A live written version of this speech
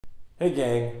Hey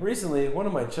gang, recently one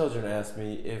of my children asked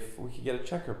me if we could get a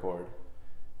checkerboard.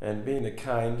 And being the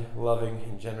kind, loving,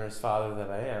 and generous father that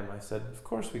I am, I said, of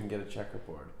course we can get a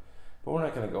checkerboard. But we're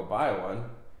not going to go buy one.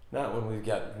 Not when we've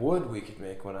got wood we could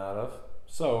make one out of.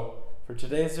 So, for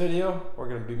today's video, we're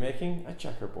going to be making a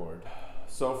checkerboard.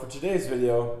 So for today's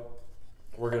video,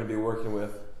 we're going to be working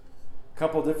with a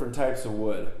couple different types of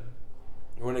wood.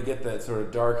 You want to get that sort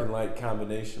of dark and light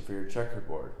combination for your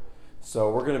checkerboard.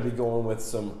 So we're going to be going with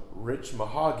some rich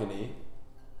mahogany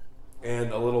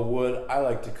and a little wood I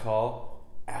like to call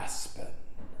aspen.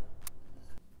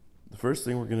 The first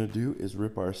thing we're going to do is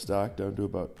rip our stock down to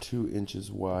about 2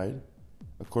 inches wide.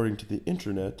 According to the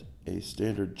internet, a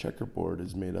standard checkerboard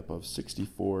is made up of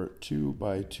 64 2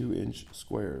 by 2 inch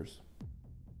squares.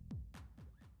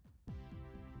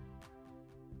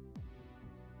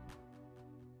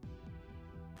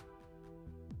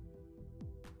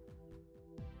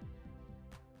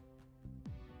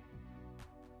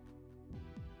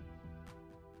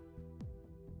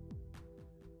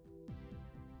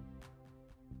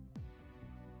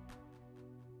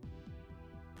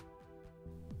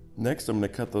 Next, I'm going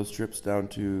to cut those strips down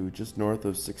to just north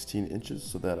of 16 inches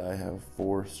so that I have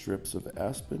 4 strips of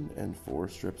aspen and 4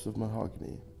 strips of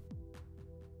mahogany.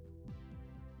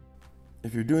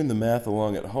 If you're doing the math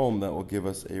along at home, that will give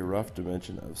us a rough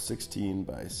dimension of 16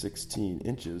 by 16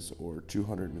 inches or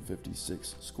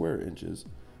 256 square inches,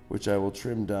 which I will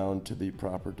trim down to the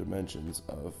proper dimensions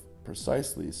of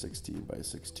precisely 16 by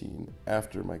 16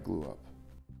 after my glue up.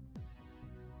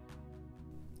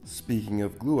 Speaking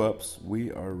of glue ups,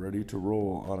 we are ready to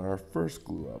roll on our first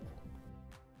glue up.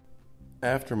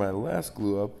 After my last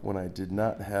glue up, when I did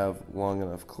not have long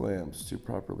enough clamps to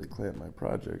properly clamp my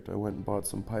project, I went and bought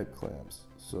some pipe clamps.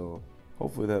 So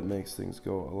hopefully that makes things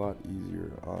go a lot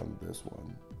easier on this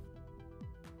one.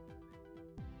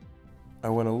 I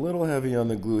went a little heavy on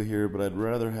the glue here, but I'd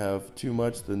rather have too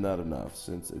much than not enough,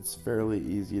 since it's fairly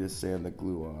easy to sand the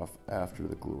glue off after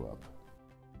the glue up.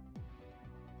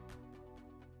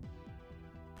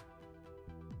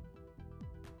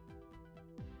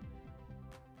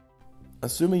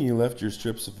 Assuming you left your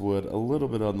strips of wood a little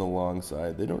bit on the long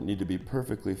side, they don't need to be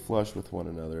perfectly flush with one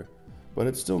another, but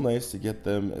it's still nice to get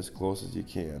them as close as you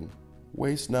can.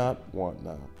 Waste not, want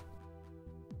not.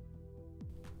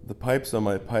 The pipes on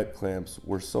my pipe clamps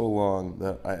were so long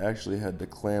that I actually had to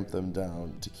clamp them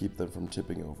down to keep them from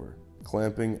tipping over.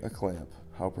 Clamping a clamp,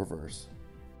 how perverse.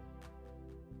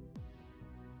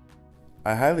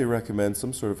 I highly recommend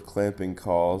some sort of clamping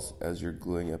cauls as you're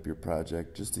gluing up your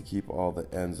project, just to keep all the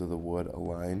ends of the wood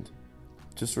aligned.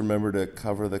 Just remember to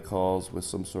cover the cauls with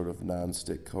some sort of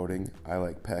non-stick coating. I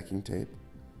like packing tape.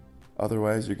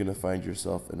 Otherwise, you're going to find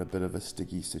yourself in a bit of a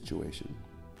sticky situation.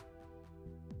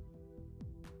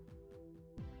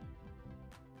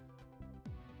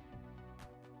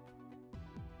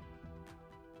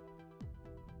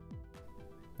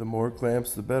 The more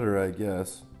clamps, the better, I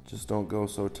guess. Just don't go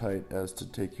so tight as to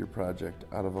take your project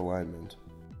out of alignment.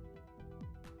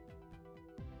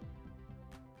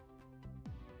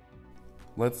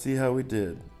 Let's see how we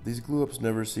did. These glue ups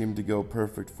never seem to go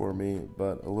perfect for me,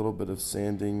 but a little bit of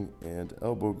sanding and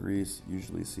elbow grease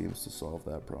usually seems to solve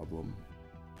that problem.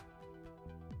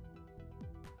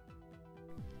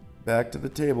 Back to the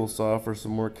table saw for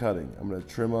some more cutting. I'm going to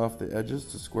trim off the edges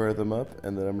to square them up,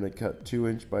 and then I'm going to cut 2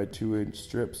 inch by 2 inch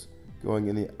strips going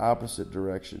in the opposite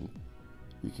direction.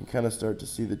 You can kind of start to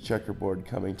see the checkerboard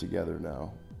coming together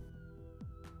now.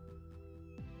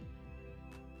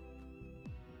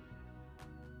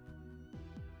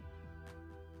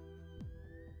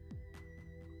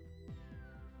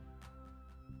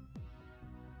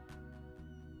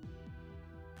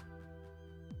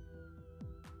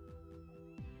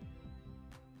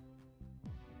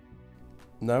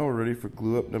 Now we're ready for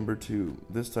glue up number 2.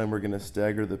 This time we're going to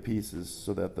stagger the pieces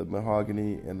so that the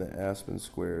mahogany and the aspen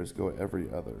squares go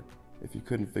every other. If you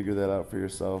couldn't figure that out for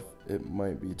yourself, it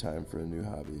might be time for a new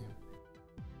hobby.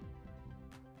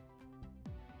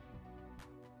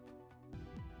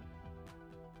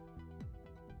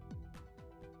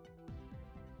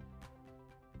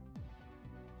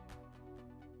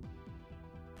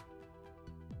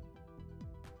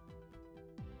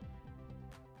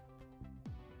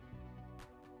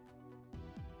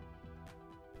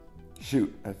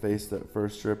 Shoot, I faced that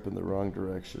first strip in the wrong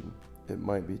direction. It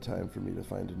might be time for me to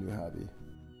find a new hobby.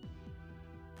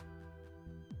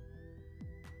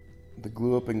 The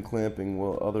glue up and clamping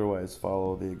will otherwise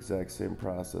follow the exact same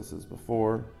process as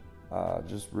before.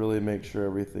 Just really make sure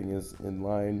everything is in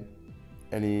line.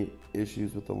 Any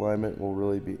issues with alignment will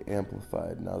really be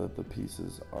amplified now that the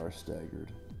pieces are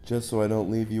staggered. Just so I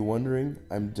don't leave you wondering,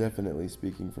 I'm definitely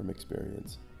speaking from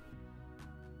experience.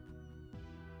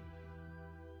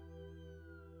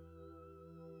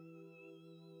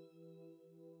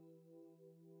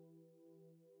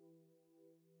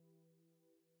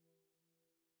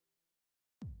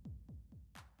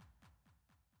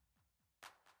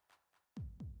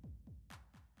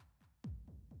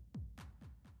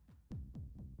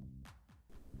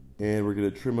 And we're going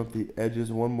to trim up the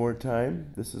edges one more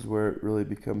time. This is where it really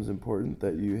becomes important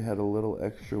that you had a little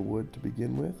extra wood to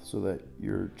begin with so that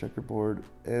your checkerboard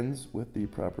ends with the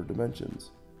proper dimensions.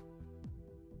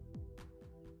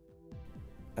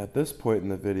 At this point in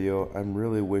the video, I'm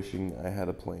really wishing I had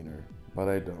a planer, but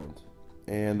I don't.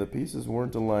 And the pieces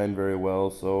weren't aligned very well,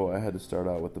 so I had to start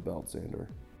out with the belt sander.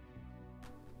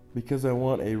 Because I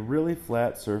want a really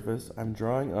flat surface, I'm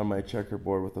drawing on my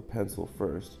checkerboard with a pencil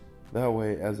first. That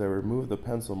way, as I remove the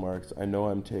pencil marks, I know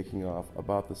I'm taking off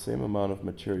about the same amount of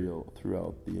material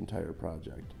throughout the entire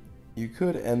project. You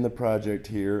could end the project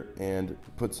here and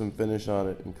put some finish on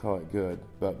it and call it good,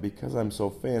 but because I'm so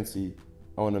fancy,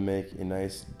 I want to make a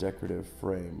nice decorative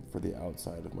frame for the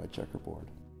outside of my checkerboard.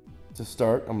 To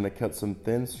start, I'm going to cut some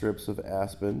thin strips of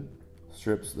aspen,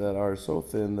 strips that are so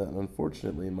thin that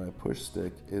unfortunately my push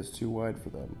stick is too wide for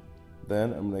them.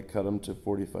 Then I'm going to cut them to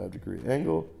 45-degree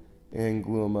angle and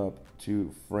glue them up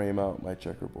to frame out my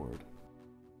checkerboard.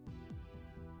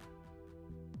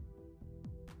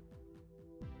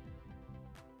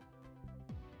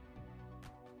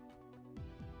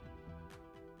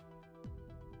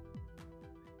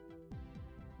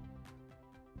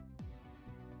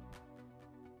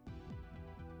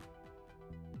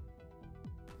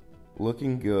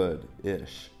 Looking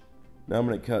good-ish. Now I'm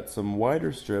going to cut some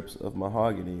wider strips of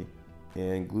mahogany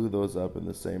and glue those up in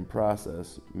the same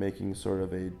process, making sort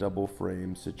of a double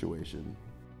frame situation.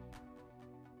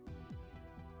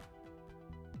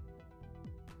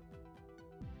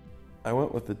 I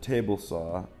went with the table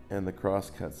saw and the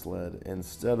crosscut sled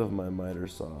instead of my miter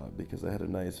saw because I had a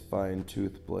nice fine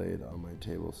tooth blade on my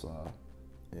table saw,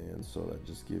 and so that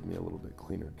just gave me a little bit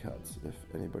cleaner cuts if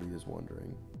anybody is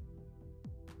wondering.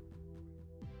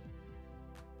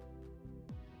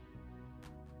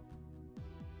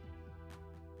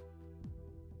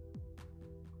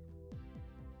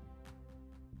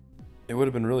 It would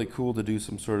have been really cool to do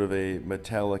some sort of a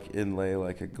metallic inlay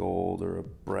like a gold or a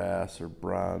brass or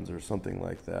bronze or something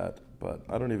like that, but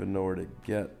I don't even know where to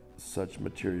get such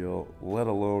material, let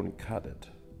alone cut it.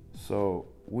 So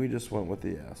we just went with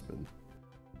the aspen.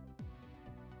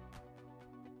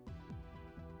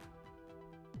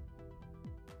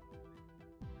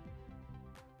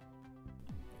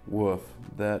 Woof,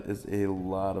 that is a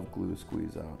lot of glue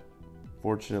squeeze out.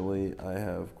 Fortunately, I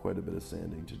have quite a bit of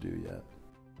sanding to do yet.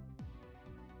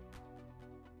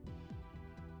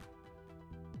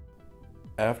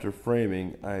 After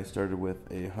framing, I started with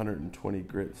a 120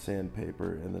 grit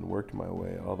sandpaper and then worked my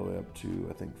way all the way up to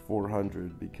I think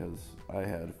 400 because I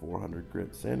had 400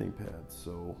 grit sanding pads,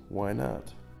 so why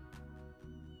not?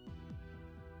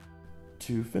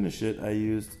 To finish it, I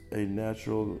used a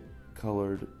natural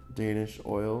colored Danish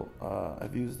oil.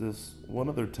 I've used this one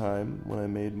other time when I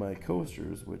made my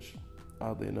coasters, which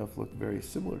oddly enough look very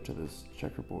similar to this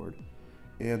checkerboard.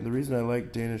 And the reason I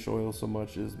like Danish oil so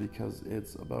much is because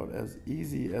it's about as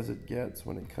easy as it gets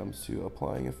when it comes to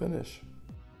applying a finish.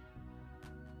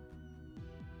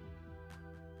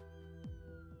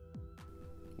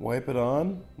 Wipe it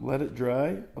on, let it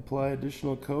dry, apply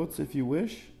additional coats if you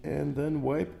wish, and then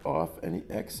wipe off any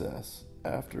excess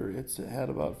after it's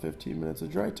had about 15 minutes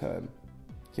of dry time.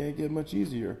 Can't get much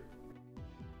easier.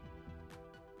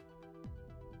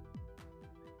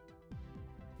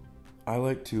 I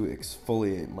like to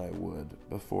exfoliate my wood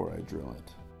before I drill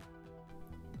it.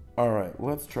 Alright,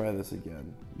 let's try this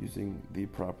again using the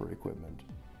proper equipment.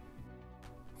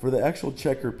 For the actual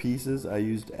checker pieces, I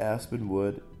used aspen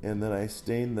wood and then I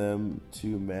stained them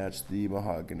to match the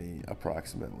mahogany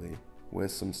approximately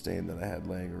with some stain that I had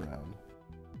laying around.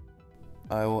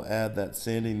 I will add that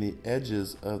sanding the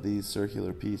edges of these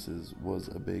circular pieces was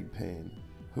a big pain.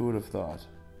 Who would have thought?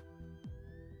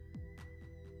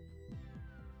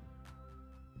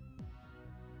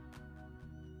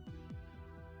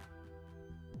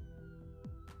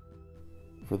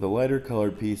 For the lighter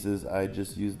colored pieces, I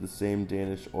just used the same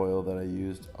Danish oil that I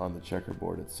used on the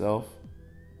checkerboard itself,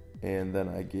 and then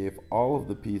I gave all of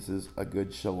the pieces a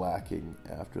good shellacking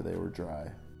after they were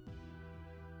dry.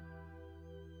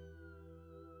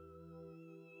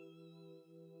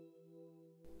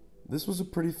 This was a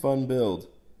pretty fun build,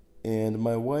 and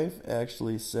my wife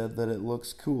actually said that it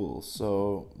looks cool,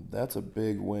 so that's a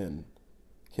big win.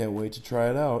 Can't wait to try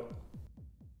it out.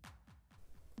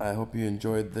 I hope you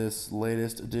enjoyed this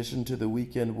latest addition to the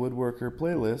Weekend Woodworker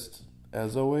playlist.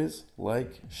 As always,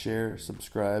 like, share,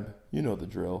 subscribe, you know the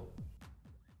drill.